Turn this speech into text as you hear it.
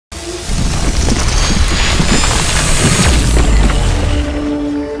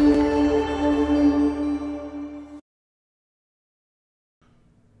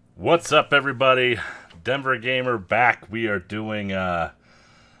What's up, everybody? Denver Gamer back. We are doing a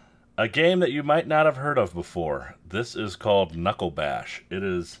game that you might not have heard of before. This is called Knuckle Bash. It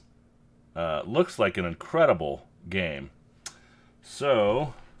is looks like an incredible game.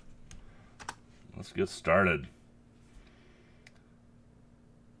 So let's get started.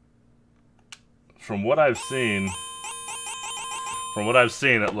 From what I've seen,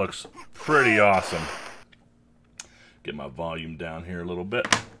 it looks pretty awesome. Get my volume down here a little bit.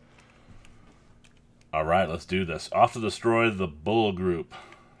 Alright, let's do this. Off to destroy the bull group.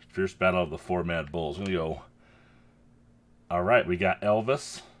 Fierce battle of the four mad bulls. We're gonna go. Alright, we got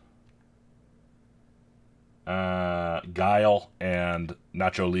Elvis, Guile, and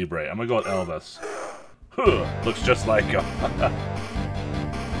Nacho Libre. I'm gonna go with Elvis. Looks just like him.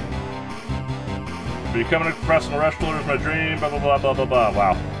 Becoming a professional wrestler is my dream, blah, blah, blah, blah, blah, blah.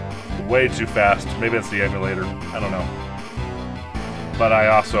 Wow. Way too fast. Maybe it's the emulator. I don't know. But I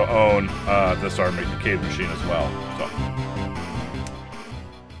also own this arcade machine as well. So.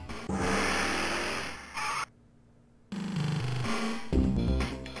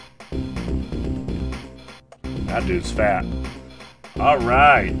 That dude's fat.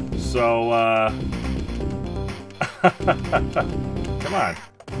 Alright. So, come on.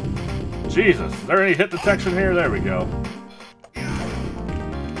 Jesus. Is there any hit detection here? There we go.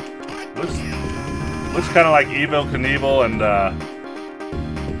 Looks kind of like Evel Knievel and,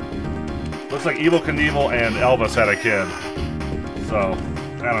 looks like Evel Knievel and Elvis had a kid. So,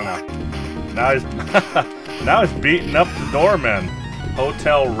 I don't know. Now he's beating up the doormen.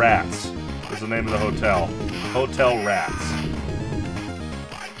 Hotel Rats is the name of the hotel. Hotel Rats.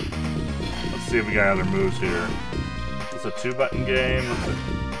 Let's see if we got other moves here. It's a 2-button game.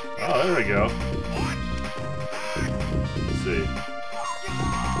 Oh, there we go. Let's see.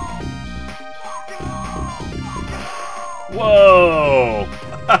 Whoa!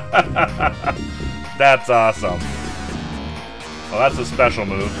 That's awesome. Well, that's a special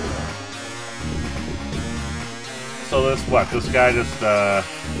move. So this guy just,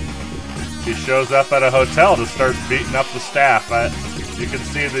 he shows up at a hotel to start beating up the staff. You can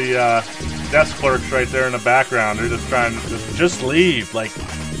see the desk clerks right there in the background. They're just trying to just leave. Like,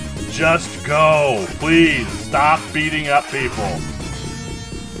 just go. Please, stop beating up people.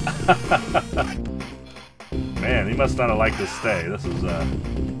 Man, he must not have liked to stay. This is a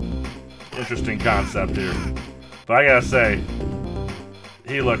interesting concept here. But I gotta say,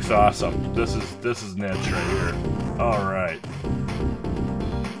 he looks awesome. This is niche right here. Alright.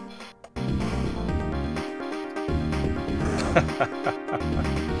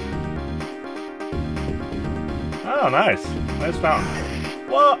 Oh, nice. Nice fountain.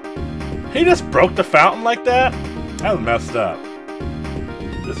 What? He just broke the fountain like that? That was messed up.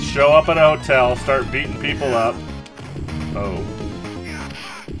 Just show up at a hotel, start beating people up. Oh.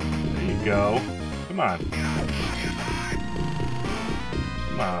 There you go. Come on.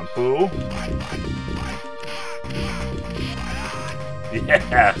 Come on, Pooh.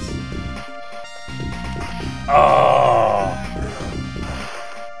 Yes! Oh!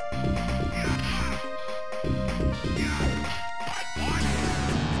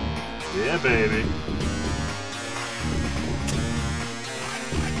 Yeah, baby.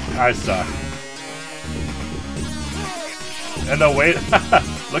 I suck. And the wait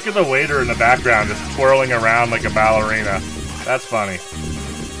look at the waiter in the background just twirling around like a ballerina. That's funny.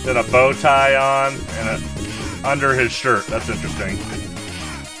 Did a bow tie on and under his shirt. That's interesting.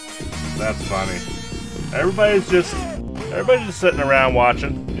 That's funny. Everybody's just sitting around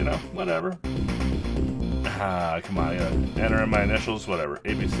watching, you know, whatever. Come on, yeah. Enter in my initials, whatever.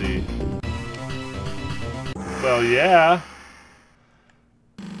 ABC. Well, yeah.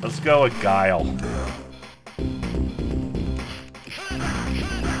 Let's go with Guile.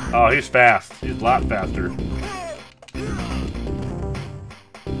 Oh, he's fast. He's a lot faster.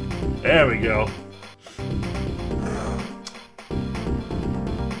 There we go.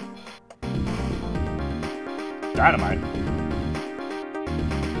 Dynamite.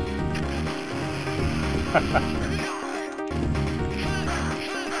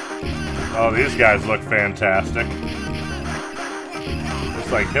 Oh, these guys look fantastic.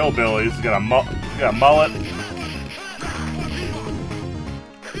 Looks like hillbillies. He's got a mullet.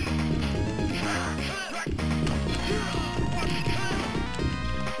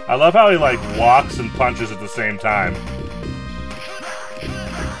 I love how he like walks and punches at the same time.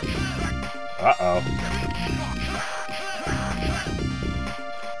 Uh-oh.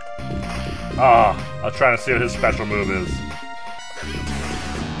 Oh, I was trying to see what his special move is.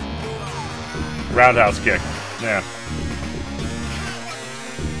 Roundhouse kick. Yeah.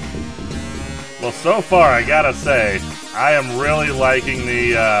 Well, so far, I gotta say, I am really liking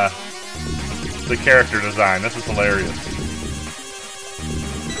the character design. This is hilarious.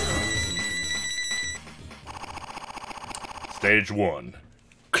 Stage 1.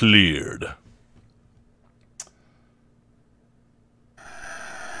 Cleared.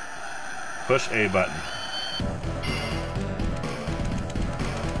 Push A button.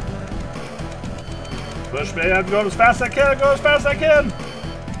 Push me. I'm going as fast as I can. I'm going as fast as I can.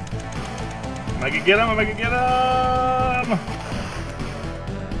 If I can get him. If I can get him.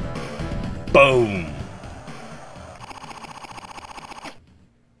 Boom.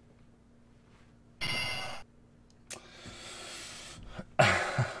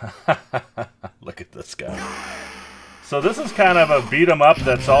 Look at this guy. So this is kind of a beat 'em up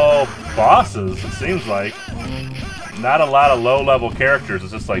that's all bosses, it seems like. Not a lot of low-level characters.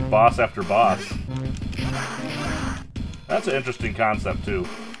 It's just like boss after boss. That's an interesting concept, too.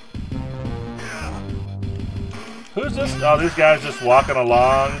 Who's this? Oh, these guys just walking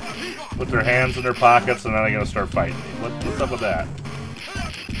along with their hands in their pockets, and then they're going to start fighting me. What's up with that?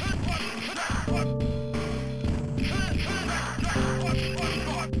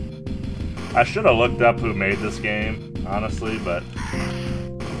 I should have looked up who made this game, honestly, but...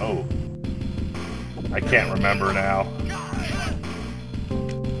 Oh. I can't remember now.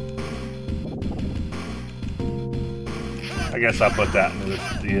 I guess I'll put that in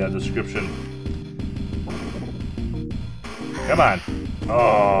the description. Come on.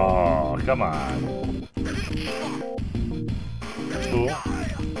 Oh, come on. That's cool.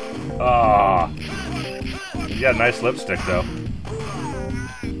 Oh. You got a nice lipstick, though.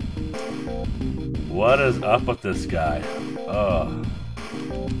 What is up with this guy? Ugh.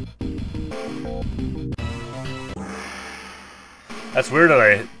 That's weird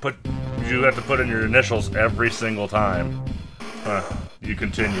that you have to put in your initials every single time. Huh. You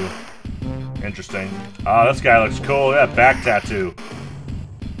continue. Interesting. Oh, this guy looks cool. That back tattoo.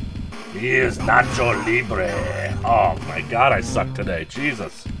 He is Nacho Libre. Oh my god, I suck today.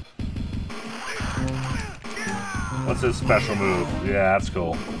 Jesus. What's his special move? Yeah, that's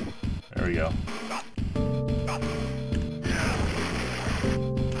cool. There we go.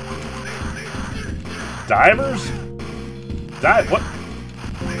 Divers? What?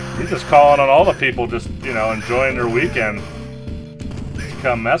 He's just calling on all the people just, you know, enjoying their weekend.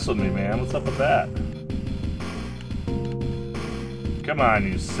 Come mess with me, man. What's up with that? Come on,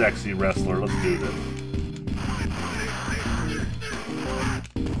 you sexy wrestler. Let's do this.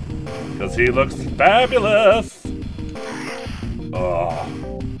 Because he looks fabulous. Oh.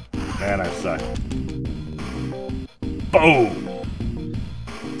 Man, I suck. Boom.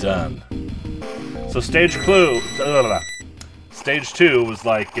 Done. So stage 2 was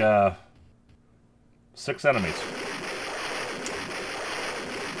like 6 enemies.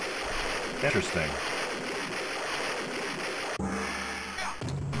 Interesting.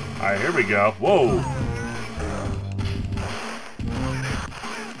 Alright, here we go. Whoa!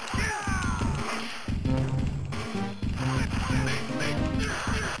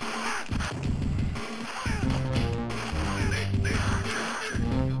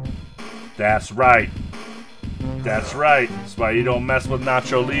 That's right. That's right. That's why you don't mess with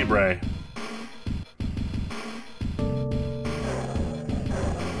Nacho Libre.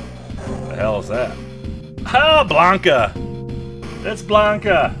 The hell is that? Ah, Blanca! It's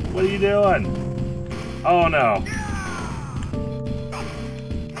Blanca! What are you doing? Oh no.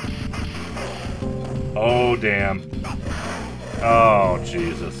 Oh damn. Oh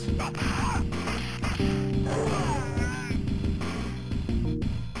Jesus.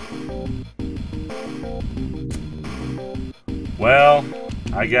 Well,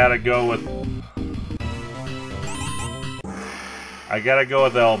 I gotta go with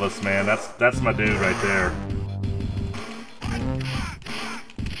Elvis, man. That's my dude right there.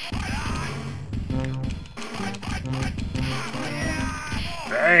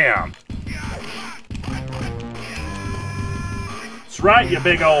 Damn. That's right, you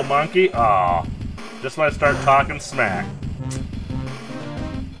big old monkey. Aw. Just when I start talking smack.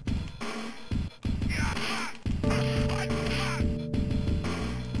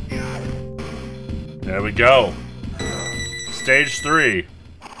 There we go. Stage 3.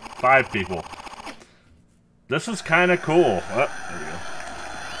 5 people. This is kind of cool. Oh, there we go.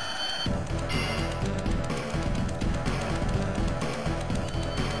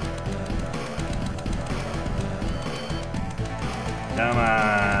 Come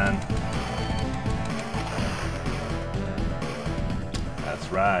on. That's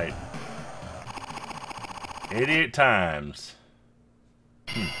right. 88 times.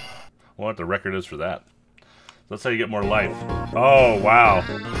 I wonder what the record is for that. That's how you get more life. Oh, wow.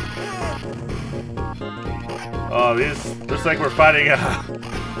 Oh, these... Looks like we're fighting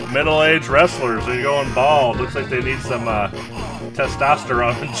middle-aged wrestlers. They're going bald. Looks like they need some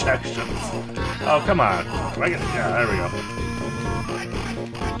testosterone injections. Oh, come on. Yeah, there we go.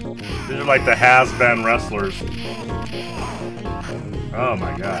 These are like the has-been wrestlers. Oh,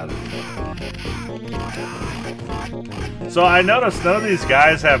 my God. So I noticed none of these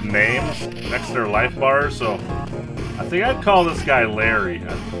guys have names next to their life bars, so I think I'd call this guy Larry.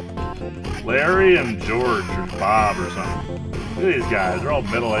 Larry and George or Bob or something. Look at these guys, they're all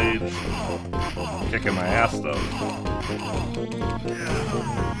middle-aged. Kicking my ass, though.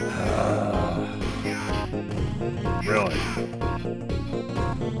 Really?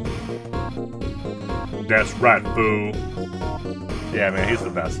 That's right, boo. Yeah, man, he's the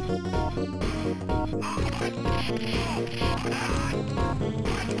best.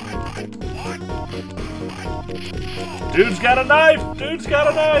 Dude's got a knife! Dude's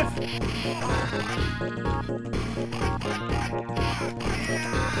got a knife!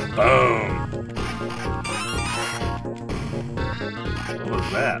 Boom! What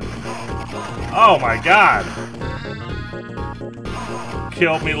was that? Oh my God!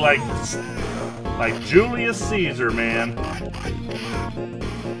 Killed me like Julius Caesar, man.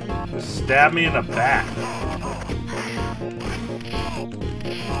 Stabbed me in the back.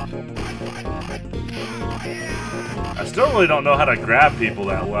 I still really don't know how to grab people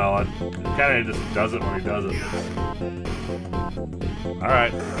that well. It kind of just does it when he does it.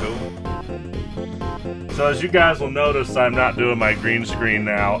 Alright, cool. So as you guys will notice, I'm not doing my green screen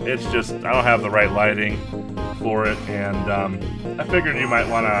now. It's just, I don't have the right lighting for it, and I figured you might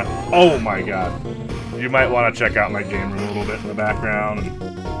want to, oh my God, you might want to check out my game room a little bit in the background.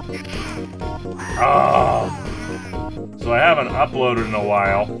 Oh, so I haven't uploaded in a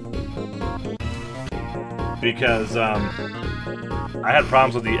while because I had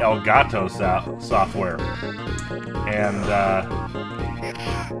problems with the Elgato software and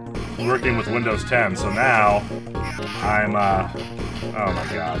working with Windows 10. So now I'm oh my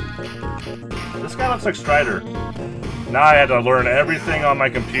God, this guy looks like Strider. Now I had to learn everything on my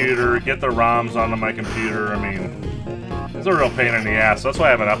computer, get the ROMs onto my computer. I mean, it's a real pain in the ass. So that's why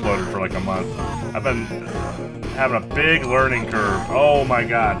I haven't uploaded for like a month. I've been having a big learning curve. Oh my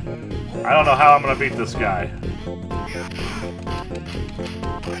God. I don't know how I'm gonna beat this guy.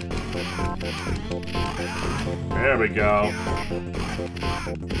 There we go.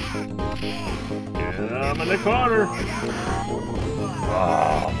 Get him in the corner.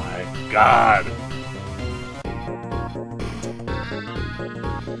 Oh my God.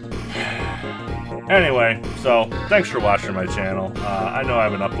 Anyway, so thanks for watching my channel. I know I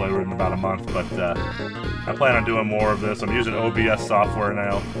haven't uploaded in about a month, but I plan on doing more of this. I'm using OBS software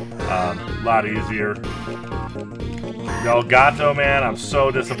now. A lot easier. The Elgato, man, I'm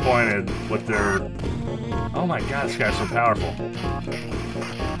so disappointed with their... Oh my God, this guy's so powerful.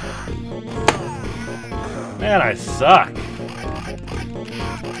 Man, I suck.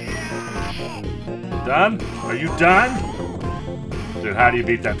 Done? Are you done? Dude, how do you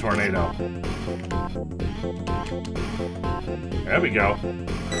beat that tornado? There we go.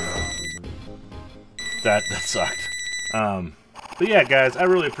 That sucked. But yeah, guys, I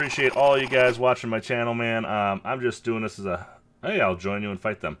really appreciate all you guys watching my channel, man. I'm just doing this as a... Hey, I'll join you and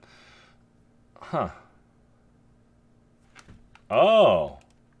fight them. Huh. Oh.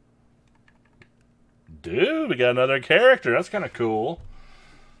 Dude, we got another character. That's kind of cool.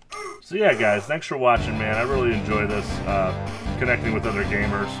 So yeah, guys, thanks for watching, man. I really enjoy this, connecting with other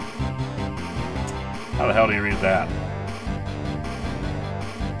gamers. How the hell do you read that?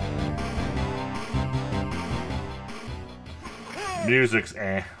 Music's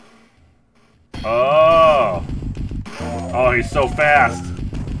eh. Oh. Oh, he's so fast.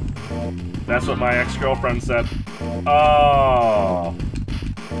 That's what my ex-girlfriend said. Oh.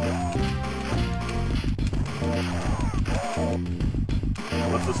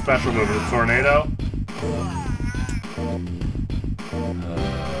 What's the special move? The tornado?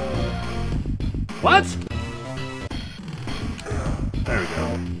 What? There we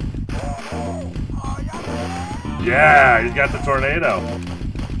go. Yeah, he's got the tornado.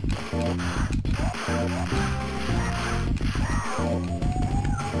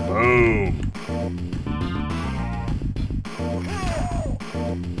 Boom.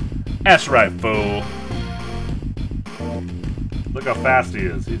 That's right, fool. Look how fast he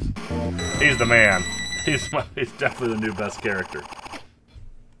is. He's the man. He's definitely the new best character.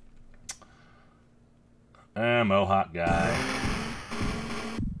 Mohawk guy.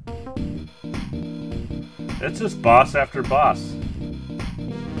 It's just boss after boss.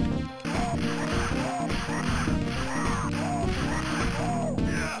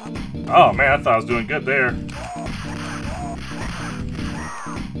 Oh man, I thought I was doing good there.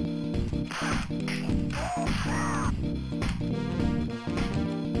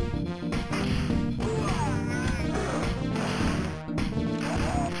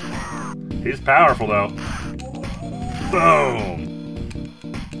 He's powerful though. Boom!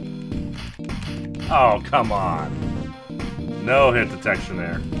 Oh, come on. No hit detection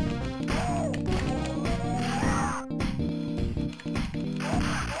there.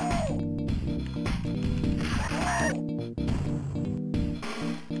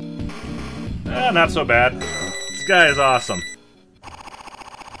 Not so bad. This guy is awesome.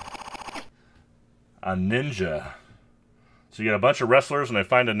 A ninja. So you get a bunch of wrestlers and they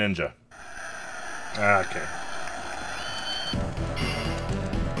find a ninja. Okay.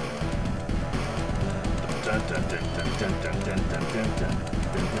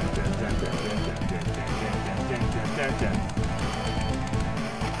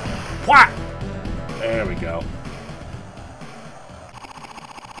 What? There we go.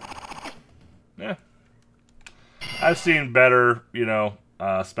 Yeah. I've seen better, you know,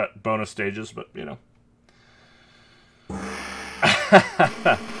 bonus stages, but, you know.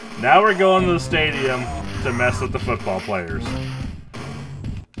 Now we're going to the stadium to mess with the football players.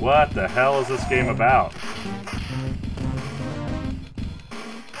 What the hell is this game about?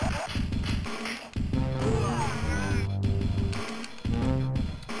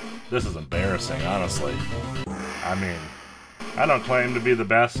 This is embarrassing, honestly. I mean, I don't claim to be the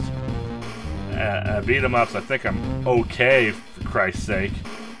best at beat-em-ups. I think I'm okay, for Christ's sake.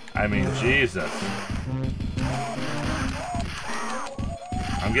 I mean, Jesus.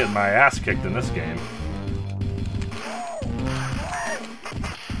 I'm getting my ass kicked in this game.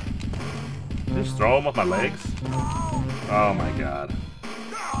 Just throw him with my legs? Oh my god.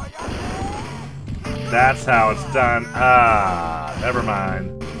 That's how it's done. Ah, never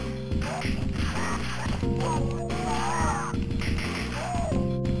mind.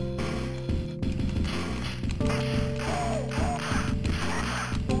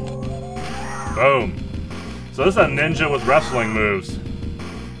 Boom. So this is a ninja with wrestling moves.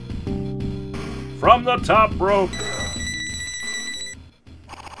 From the top rope.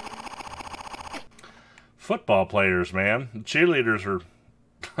 Football players, man. The cheerleaders are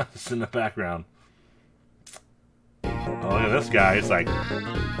in the background. Oh, look at this guy. He's like...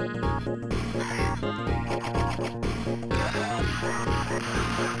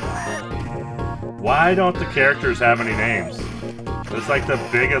 Why don't the characters have any names? It's like the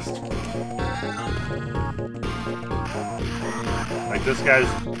biggest... Like this guy's...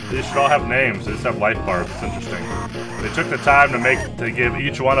 They should all have names. They just have life bars. It's interesting. They took the time to give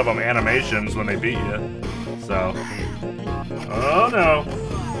each one of them animations when they beat you. So... Oh no!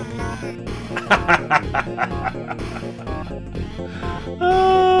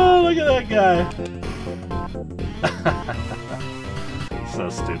 Oh, look at that guy! So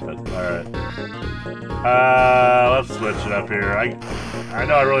stupid. Alright. Let's switch it up here. I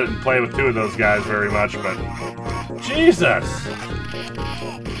know I really didn't play with two of those guys very much, but... Jesus!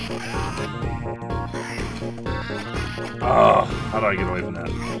 Oh, how do I get away from that?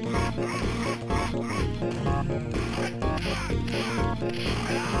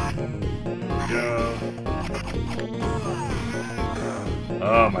 Go.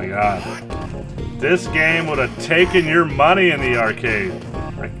 Oh my god. This game would have taken your money in the arcade.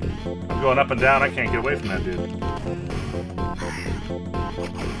 I'm going up and down, I can't get away from that dude.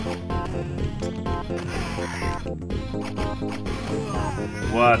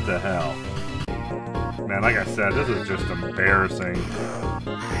 What the hell? Man, like I said, this is just embarrassing.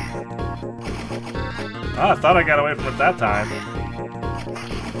 Oh, I thought I got away from it that time.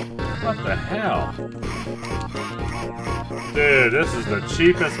 What the hell? Dude, this is the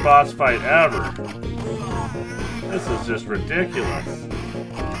cheapest boss fight ever. This is just ridiculous.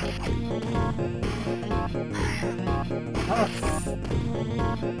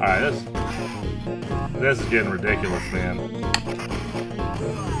 Alright, this is getting ridiculous, man.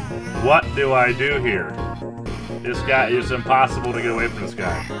 What do I do here? This guy, it's impossible to get away from this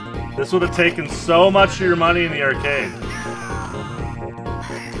guy. This would have taken so much of your money in the arcade.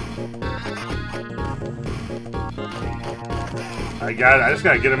 I just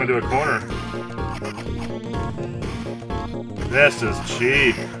gotta get him into a corner. This is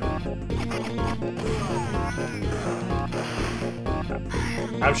cheap.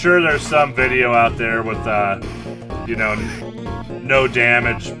 I'm sure there's some video out there with, you know, no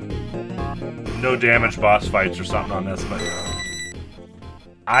damage boss fights or something on this, but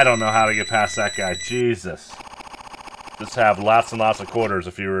I don't know how to get past that guy. Jesus. Just have lots and lots of quarters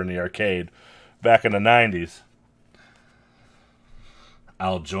if you were in the arcade back in the 90s.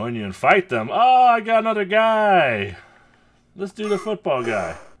 I'll join you and fight them. Oh, I got another guy. Let's do the football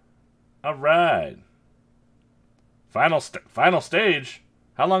guy. All right. Final stage.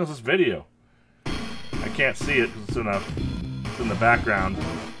 How long is this video? I can't see it because it's in the background.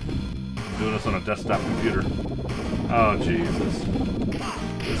 I'm doing this on a desktop computer. Oh, Jesus.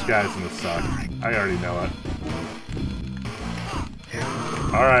 This guy's gonna suck. I already know it.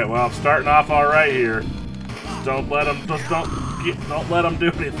 Alright, well, I'm starting off alright here. Just don't let him do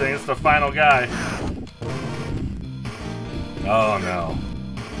anything. It's the final guy. Oh, no.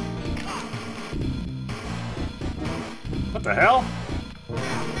 What the hell?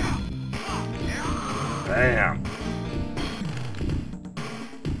 Damn.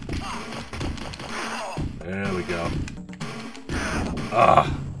 There we go. Ugh.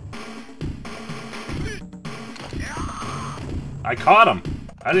 I caught him.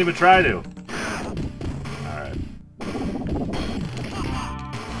 I didn't even try to. Alright.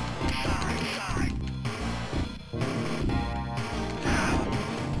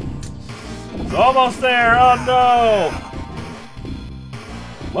 It's almost there. Oh no.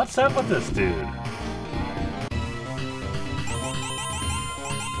 What's up with this dude?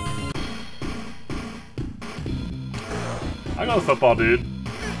 I go with football, dude.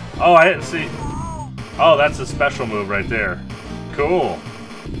 Oh, I didn't see. Oh, that's a special move right there. Cool.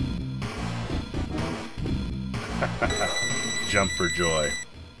 Jump for joy.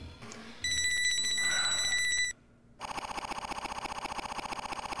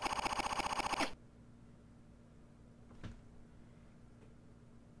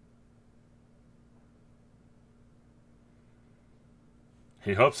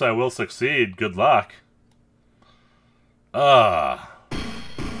 He hopes I will succeed. Good luck.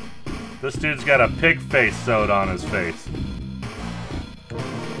 This dude's got a pig face sewed on his face.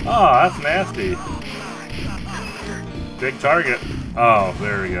 Oh, that's nasty. Big target. Oh,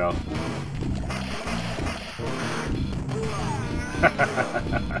 there we go.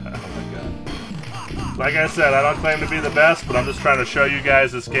 Oh my god. Like I said, I don't claim to be the best, but I'm just trying to show you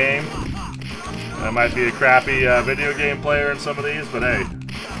guys this game. I might be a crappy video game player in some of these, but hey.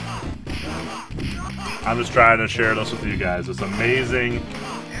 I'm just trying to share this with you guys. It's amazing.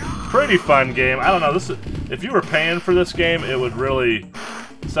 Pretty fun game. I don't know. If you were paying for this game, it would really...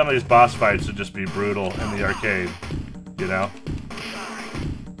 Some of these boss fights would just be brutal in the arcade. You know?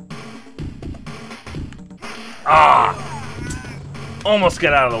 Ah! Almost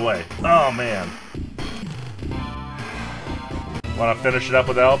get out of the way. Oh, man. Want to finish it up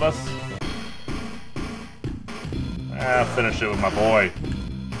with Elvis? I'll finish it with my boy.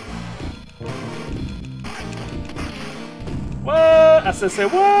 What? I said, say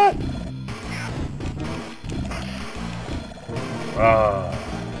what?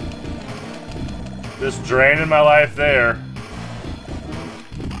 Just draining my life there.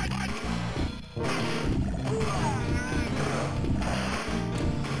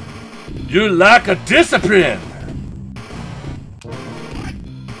 You lack a discipline. Did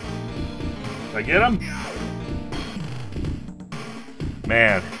I get him?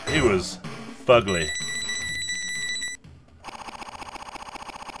 Man, he was fugly.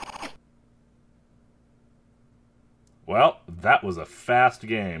 Well, that was a fast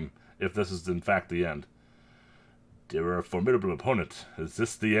game, if this is in fact the end. They were a formidable opponent. Is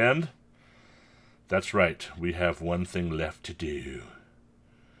this the end? That's right, we have one thing left to do.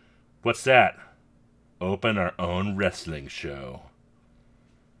 What's that? Open our own wrestling show.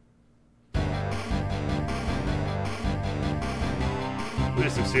 We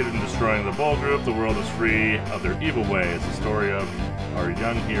succeeded in destroying the Bull Group. The world is free of their evil ways. The story of our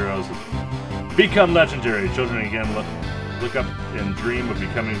young heroes has become legendary. Children again look up and dream of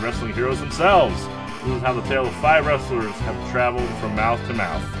becoming wrestling heroes themselves. This is how the tale of 5 wrestlers have traveled from mouth to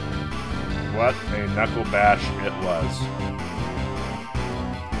mouth. What a Knuckle Bash it was.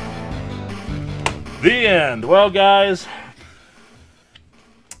 The end. Well, guys,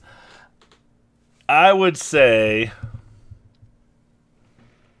 I would say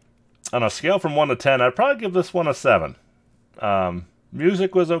on a scale from 1 to 10, I'd probably give this one a 7.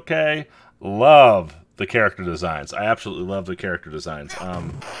 Music was okay. Love the character designs. I absolutely love the character designs.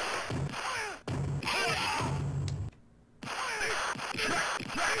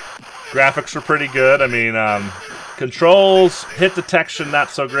 Graphics were pretty good. I mean, controls, hit detection, not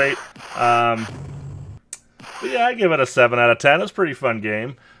so great. But yeah, I give it a 7 out of 10. It's a pretty fun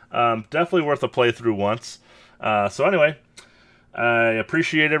game. Definitely worth a playthrough once. So anyway, I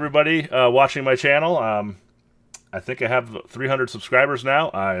appreciate everybody watching my channel. I think I have 300 subscribers now.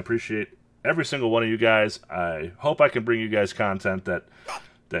 I appreciate every single one of you guys. I hope I can bring you guys content that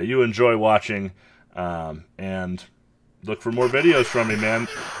you enjoy watching. And look for more videos from me, man.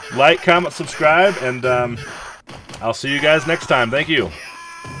 Like, comment, subscribe, and I'll see you guys next time. Thank you.